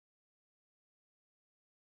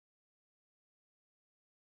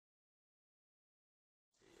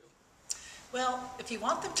Well, if you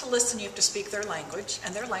want them to listen, you have to speak their language,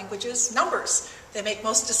 and their language is numbers. They make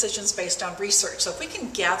most decisions based on research. So if we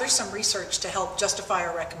can gather some research to help justify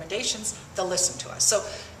our recommendations, they'll listen to us. So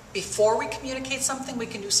before we communicate something, we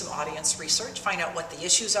can do some audience research, find out what the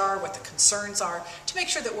issues are, what the concerns are, to make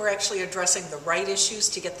sure that we're actually addressing the right issues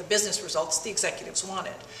to get the business results the executives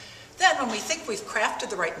wanted. Then when we think we've crafted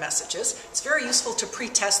the right messages, it's very useful to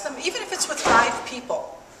pre-test them, even if it's with 5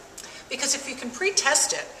 people. Because if you can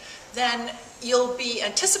pre-test it, then you'll be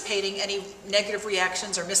anticipating any negative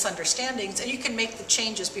reactions or misunderstandings, and you can make the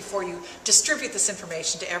changes before you distribute this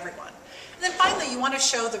information to everyone. And then finally, you want to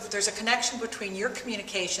show that there's a connection between your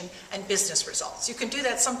communication and business results. You can do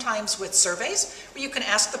that sometimes with surveys, where you can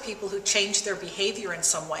ask the people who changed their behavior in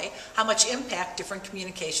some way how much impact different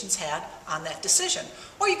communications had on that decision.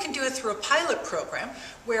 Or you can do it through a pilot program,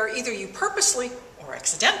 where either you purposely or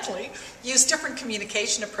accidentally use different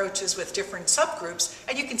communication approaches with different subgroups,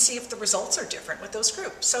 and you can see if the results are different with those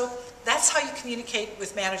groups. So that's how you communicate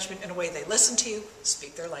with management in a way they listen to you,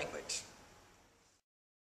 speak their language.